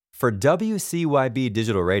For WCYB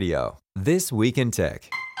Digital Radio, This Week in Tech.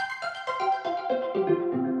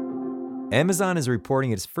 Amazon is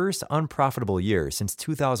reporting its first unprofitable year since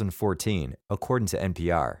 2014, according to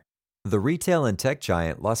NPR. The retail and tech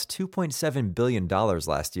giant lost $2.7 billion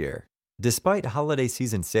last year, despite holiday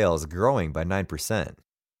season sales growing by 9%.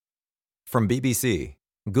 From BBC,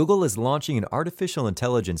 Google is launching an artificial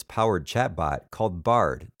intelligence-powered chatbot called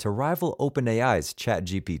Bard to rival OpenAI's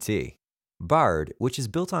ChatGPT. Bard, which is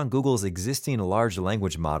built on Google's existing large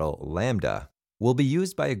language model, LaMDA, will be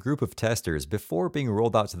used by a group of testers before being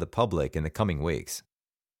rolled out to the public in the coming weeks.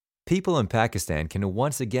 People in Pakistan can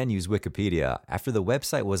once again use Wikipedia after the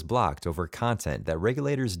website was blocked over content that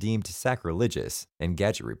regulators deemed sacrilegious,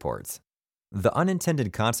 Engadget reports. The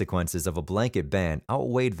unintended consequences of a blanket ban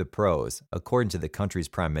outweighed the pros, according to the country's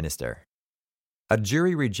prime minister. A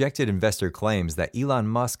jury rejected investor claims that Elon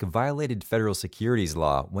Musk violated federal securities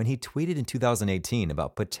law when he tweeted in 2018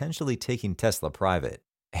 about potentially taking Tesla private,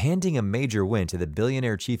 handing a major win to the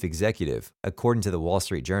billionaire chief executive, according to the Wall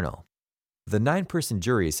Street Journal. The 9-person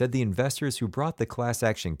jury said the investors who brought the class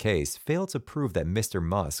action case failed to prove that Mr.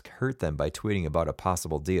 Musk hurt them by tweeting about a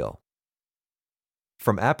possible deal.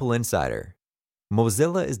 From Apple Insider,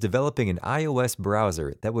 Mozilla is developing an iOS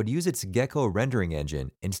browser that would use its Gecko rendering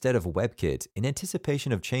engine instead of WebKit in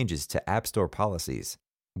anticipation of changes to App Store policies.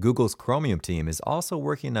 Google's Chromium team is also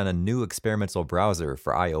working on a new experimental browser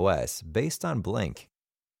for iOS based on Blink.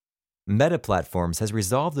 Meta Platforms has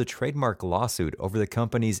resolved a trademark lawsuit over the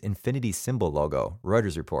company's infinity symbol logo,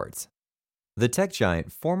 Reuters reports. The tech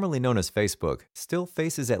giant, formerly known as Facebook, still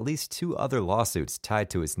faces at least 2 other lawsuits tied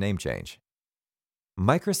to its name change.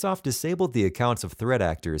 Microsoft disabled the accounts of threat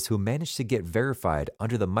actors who managed to get verified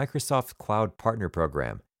under the Microsoft Cloud Partner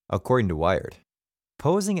Program, according to Wired.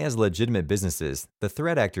 Posing as legitimate businesses, the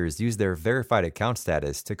threat actors use their verified account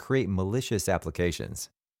status to create malicious applications.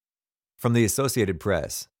 From the Associated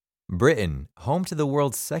Press, Britain, home to the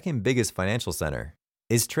world's second biggest financial center,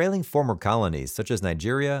 is trailing former colonies such as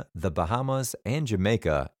Nigeria, the Bahamas, and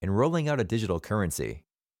Jamaica in rolling out a digital currency.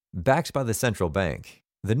 Backed by the central bank,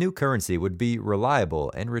 the new currency would be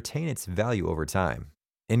reliable and retain its value over time,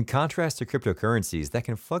 in contrast to cryptocurrencies that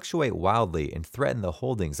can fluctuate wildly and threaten the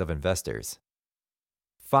holdings of investors.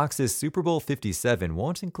 Fox's Super Bowl 57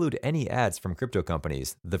 won't include any ads from crypto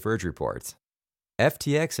companies, The Verge reports.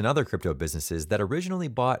 FTX and other crypto businesses that originally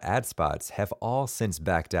bought ad spots have all since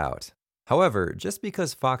backed out. However, just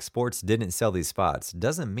because Fox Sports didn't sell these spots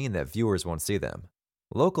doesn't mean that viewers won't see them.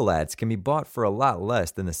 Local ads can be bought for a lot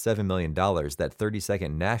less than the $7 million that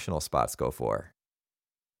 30-second national spots go for.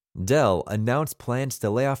 Dell announced plans to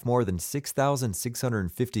lay off more than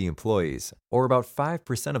 6,650 employees, or about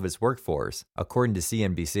 5% of its workforce, according to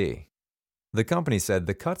CNBC. The company said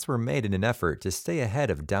the cuts were made in an effort to stay ahead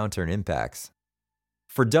of downturn impacts.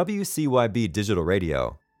 For WCYB Digital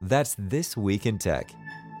Radio, that's This Week in Tech.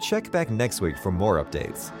 Check back next week for more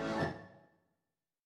updates.